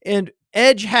sense. And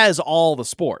Edge has all the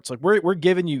sports. Like we're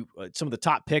giving you some of the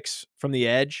top picks from the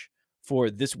Edge for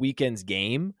this weekend's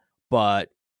game, but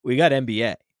we got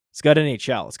NBA. It's got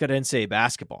NHL. It's got NCAA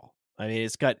basketball. I mean,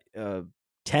 it's got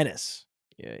tennis,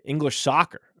 English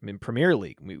soccer. I mean, Premier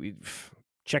League. We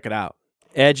check it out.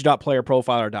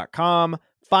 Edge.playerprofiler.com.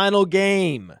 Final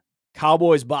game.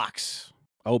 Cowboys Bucks.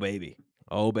 Oh baby.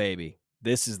 Oh baby.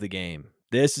 This is the game.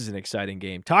 This is an exciting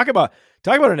game. Talk about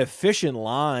an efficient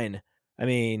line. I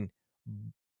mean,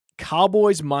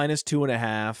 Cowboys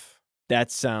 -2.5.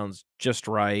 That sounds just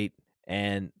right.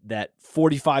 And that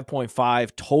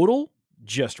 45.5 total,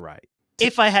 just right.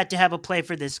 If I had to have a play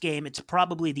for this game, it's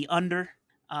probably the under.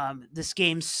 This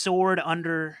game soared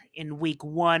under in week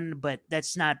 1, but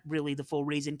that's not really the full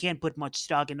reason. Can't put much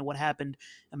stock into what happened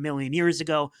a million years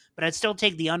ago, but I'd still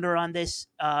take the under on this.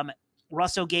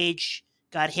 Russell Gage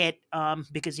got hit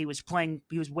because he was playing.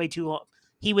 He was way too long.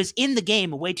 He was in the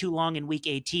game way too long in week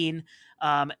 18.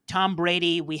 Tom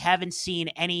Brady, we haven't seen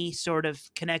any sort of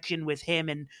connection with him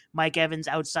and Mike Evans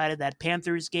outside of that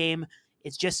Panthers game.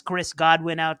 It's just Chris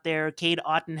Godwin out there. Cade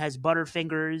Otton has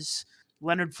butterfingers.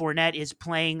 Leonard Fournette is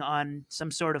playing on some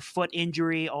sort of foot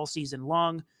injury all season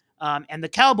long. And the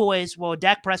Cowboys, well,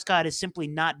 Dak Prescott has simply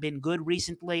not been good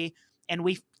recently. And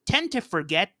we tend to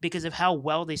forget, because of how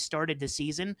well they started the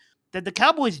season, that the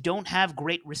Cowboys don't have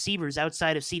great receivers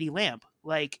outside of CeeDee Lamb.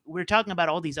 Like, we're talking about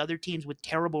all these other teams with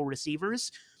terrible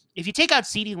receivers. If you take out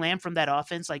CeeDee Lamb from that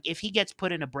offense, like if he gets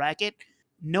put in a bracket,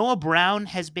 Noah Brown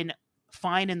has been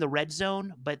fine in the red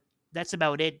zone, but that's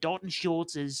about it. Dalton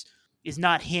Schultz is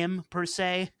not him per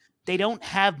se. They don't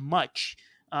have much,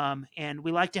 and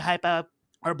we like to hype up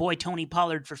our boy Tony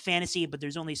Pollard for fantasy, but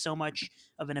there's only so much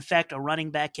of an effect a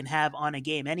running back can have on a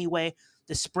game anyway.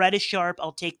 The spread is sharp.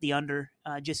 I'll take the under,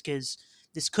 just because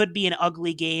this could be an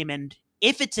ugly game, and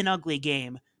if it's an ugly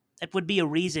game, that would be a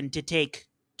reason to take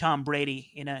Tom Brady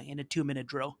in a 2-minute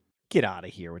drill. Get out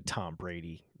of here with Tom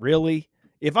Brady. Really?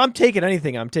 If I'm taking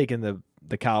anything, I'm taking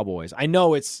the Cowboys. I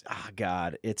know it's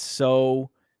God, it's so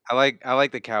I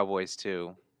like the Cowboys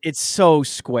too. it's so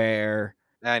square.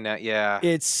 I know, yeah.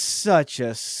 It's such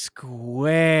a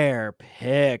square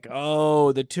pick.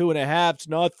 Oh, the 2.5's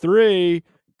not 3.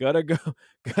 Gotta go.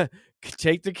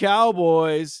 Take the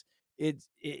Cowboys. It's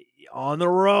on the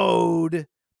road,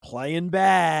 playing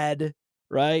bad,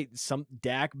 right? Some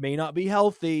Dak may not be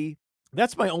healthy.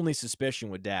 That's my only suspicion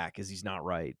with Dak, is he's not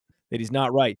right. That he's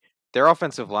not right. Their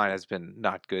offensive line has been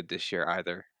not good this year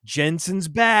either. Jensen's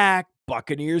back.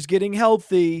 Buccaneers getting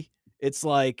healthy. It's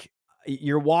like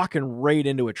you're walking right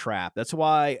into a trap. That's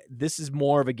why this is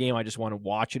more of a game I just want to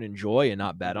watch and enjoy and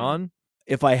not bet on.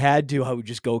 If I had to, I would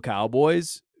just go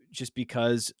Cowboys, just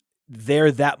because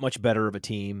they're that much better of a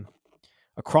team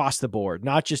across the board.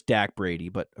 Not just Dak Brady,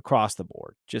 but across the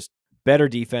board. Just better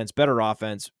defense, better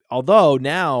offense. Although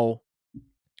now,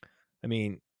 I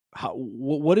mean,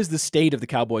 what is the state of the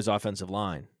Cowboys' offensive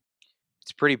line?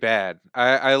 It's pretty bad.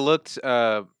 I looked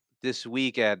this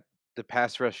week at the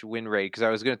pass rush win rate, because I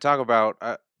was going to talk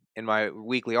about in my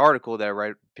weekly article that I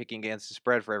write, picking against the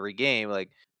spread for every game. Like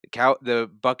the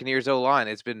Buccaneers O-line,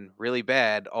 it's been really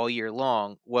bad all year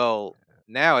long. Well,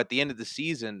 now at the end of the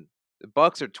season, the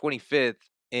Bucs are 25th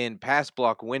in pass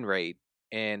block win rate,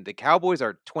 and the Cowboys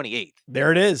are 28th.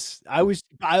 There it is. I was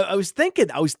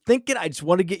thinking. I just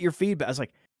want to get your feedback. I was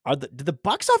like, did the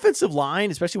Bucs offensive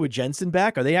line, especially with Jensen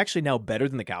back, are they actually now better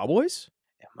than the Cowboys?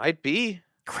 It might be.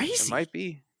 Crazy. It might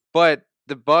be. But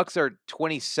the Bucs are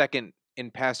 22nd in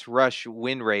pass rush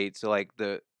win rate, so like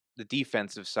the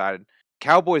defensive side.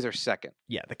 Cowboys are second.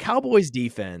 Yeah, the Cowboys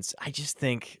defense, I just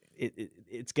think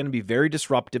it's going to be very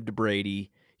disruptive to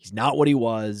Brady. He's not what he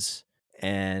was,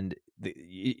 and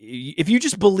if you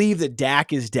just believe that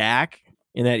Dak is Dak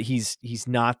and that he's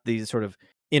not the sort of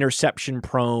interception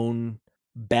prone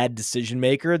bad decision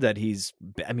maker that he's,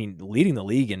 I mean, leading the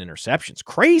league in interceptions,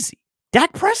 crazy.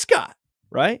 Dak Prescott,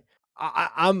 right?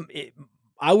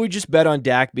 I would just bet on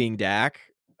Dak being Dak,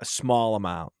 a small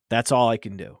amount. That's all I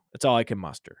can do. That's all I can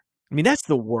muster. I mean, that's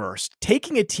the worst.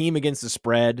 Taking a team against the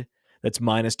spread that's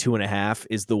minus 2.5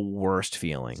 is the worst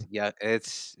feeling. Yeah,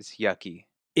 it's yucky.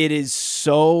 It is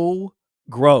so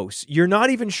gross. You're not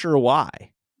even sure why,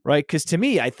 right? Because to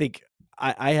me, I think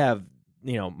I have,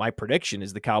 my prediction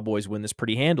is the Cowboys win this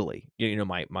pretty handily.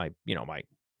 My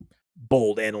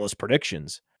bold analyst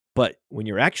predictions. But when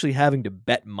you're actually having to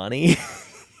bet money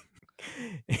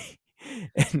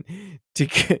and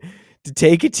to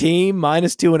take a team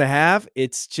minus 2.5,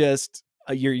 it's just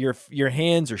your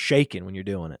hands are shaking when you're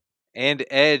doing it. And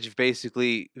Edge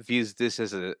basically views this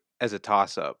as a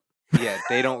toss up. Yeah,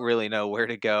 they don't really know where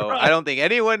to go. Right. I don't think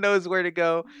anyone knows where to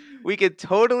go. We could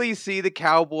totally see the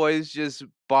Cowboys just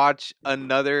botch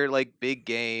another big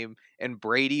game and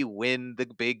Brady win the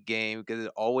big game, because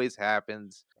it always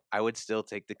happens. I would still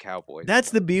take the Cowboys.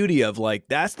 That's the beauty of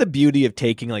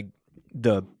taking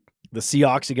the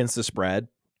Seahawks against the spread,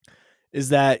 is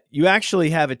that you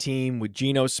actually have a team with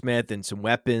Geno Smith and some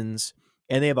weapons,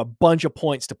 and they have a bunch of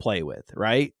points to play with,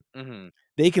 right? Mm-hmm.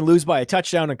 They can lose by a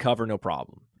touchdown and cover, no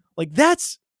problem.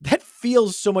 That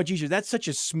feels so much easier. That's such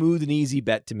a smooth and easy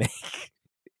bet to make.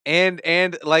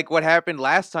 And like what happened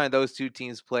last time those two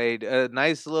teams played, a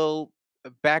nice little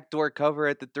backdoor cover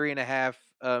at the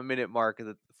 3.5 minute mark of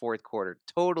the fourth quarter.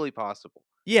 Totally possible.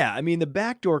 Yeah, I mean the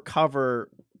backdoor cover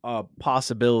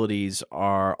possibilities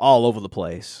are all over the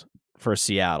place for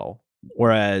Seattle,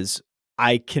 whereas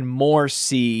I can more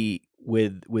see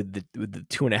with the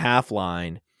 2.5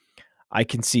 line. I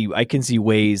can see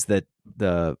ways that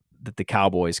the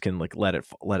Cowboys can like let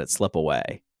it slip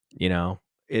away. You know,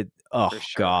 oh for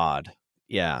sure. God,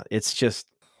 yeah, it's just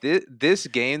This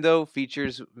game though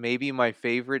features maybe my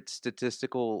favorite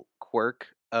statistical quirk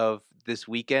of this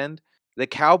weekend. The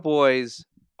Cowboys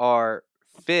are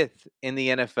 5th in the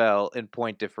NFL in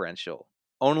point differential.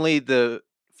 Only the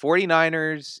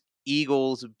 49ers,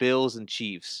 Eagles, Bills, and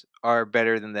Chiefs are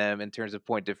better than them in terms of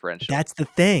point differential. that's the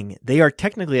thing. They are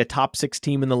technically a top 6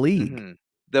 team in the league. Mhm.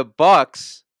 The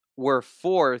Bucks were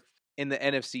 4th in the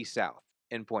NFC South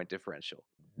in point differential.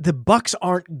 The Bucks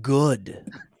aren't good.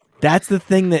 That's the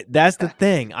thing. That's the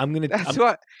thing. That's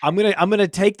what I'm gonna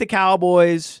take the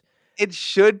Cowboys. it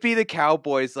should be, the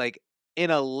Cowboys like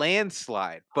in a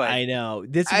landslide, but I know.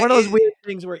 It's I one of those it, weird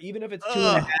things where even if it's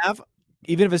ugh.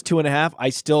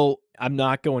 2.5, I'm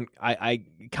not going. I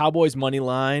Cowboys money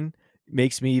line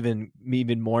makes me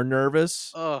even more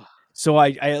nervous. Ugh. So I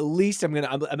at least I'm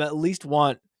at least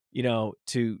want to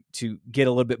get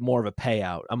a little bit more of a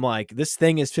payout. I'm like, this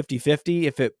thing is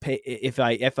 50-50.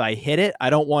 If I hit it, I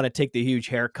don't want to take the huge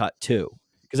haircut too,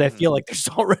 because I feel like there's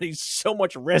already so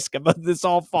much risk about this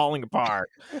all falling apart.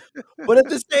 But at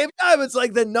the same time, it's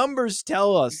like the numbers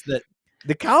tell us that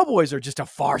the Cowboys are just a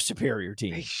far superior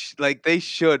team. They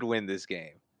should win this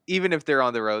game. Even if they're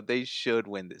on the road, they should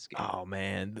win this game. Oh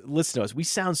man, listen to us. We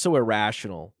sound so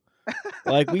irrational.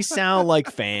 Like we sound like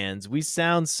fans. We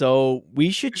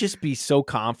should just be so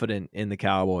confident in the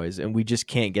Cowboys, and we just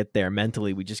can't get there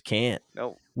mentally. We just can't.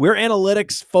 No. We're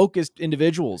analytics focused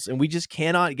individuals, and we just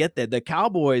cannot get there. The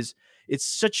Cowboys, it's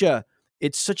such a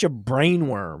brain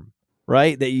worm,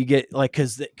 right? That you get like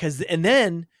because and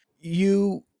then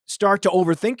you start to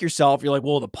overthink yourself. You're like,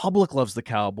 well, the public loves the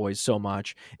Cowboys so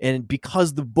much, and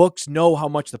because the books know how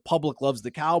much the public loves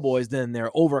the Cowboys, then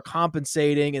they're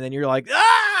overcompensating, and then you're like,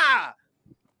 ah.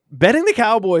 Betting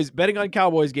on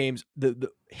Cowboys games, the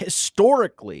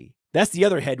historically, that's the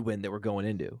other headwind that we're going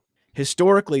into.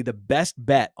 Historically, the best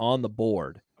bet on the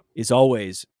board is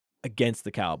always against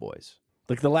the Cowboys.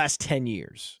 Like the last 10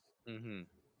 years. Mm-hmm.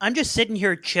 I'm just sitting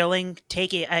here chilling.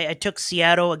 I took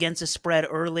Seattle against the spread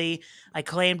early. I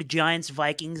claimed Giants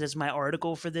Vikings as my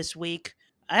article for this week.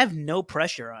 I have no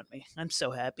pressure on me. I'm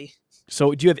so happy.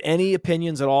 So, do you have any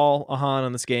opinions at all, Ahan,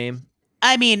 on this game?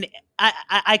 I mean,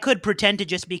 I could pretend to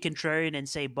just be contrarian and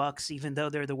say Bucks, even though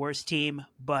they're the worst team.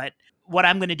 But what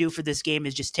I'm going to do for this game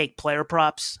is just take player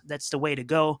props. That's the way to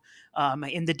go. I'll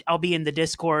be in the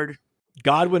Discord.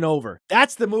 Godwin over.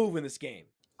 That's the move in this game.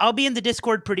 I'll be in the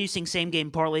Discord producing same game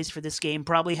parlays for this game.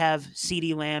 Probably have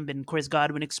CeeDee Lamb and Chris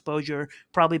Godwin exposure.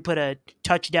 Probably put a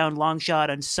touchdown long shot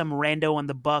on some rando on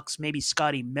the Bucks. Maybe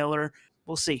Scotty Miller.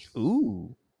 We'll see.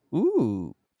 Ooh.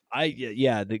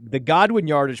 The Godwin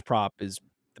yardage prop is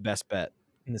the best bet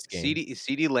in this game.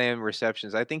 CeeDee Lamb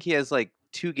receptions. I think he has like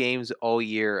 2 games all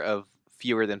year of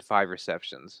fewer than 5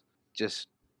 receptions. Just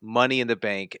money in the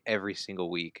bank every single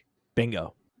week.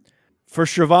 Bingo. For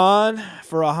Siobhan,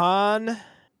 for Ahan,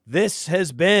 this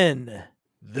has been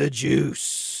The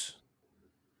Juice.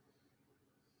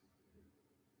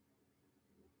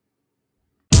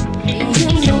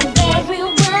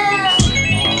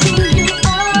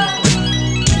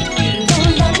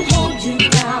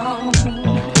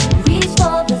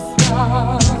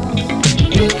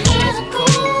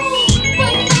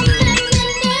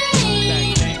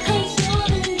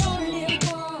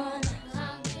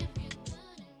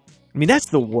 I mean, that's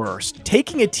the worst.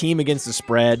 Taking a team against the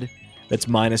spread that's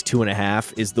minus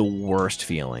 2.5 is the worst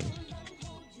feeling.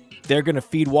 They're going to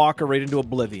feed Walker right into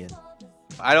oblivion.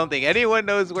 I don't think anyone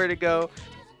knows where to go.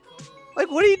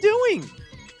 Like, what are you doing?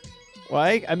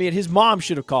 Right? I mean, his mom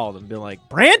should have called him and been like,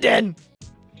 Brandon!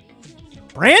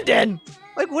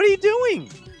 Like, what are you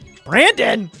doing?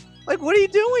 Brandon! Like, what are you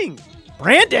doing?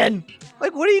 Brandon!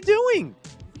 Like, what are you doing?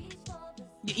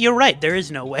 You're right. There is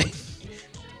no way.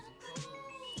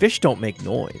 Fish don't make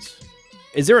noise.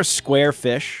 Is there a square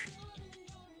fish?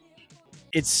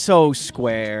 It's so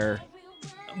square.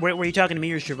 Were you talking to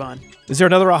me or Siobhan? Is there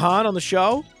another Ahan on the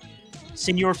show?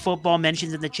 Senior Football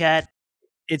mentions in the chat.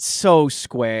 It's so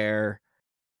square.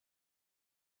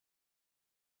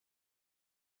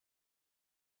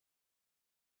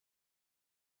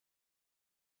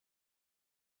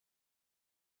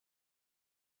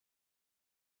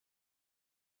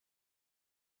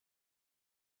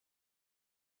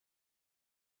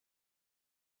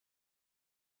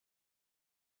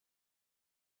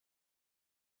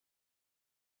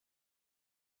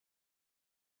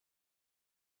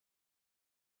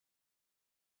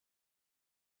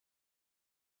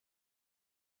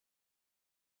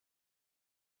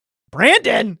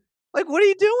 Brandon. Like, what are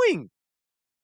you doing?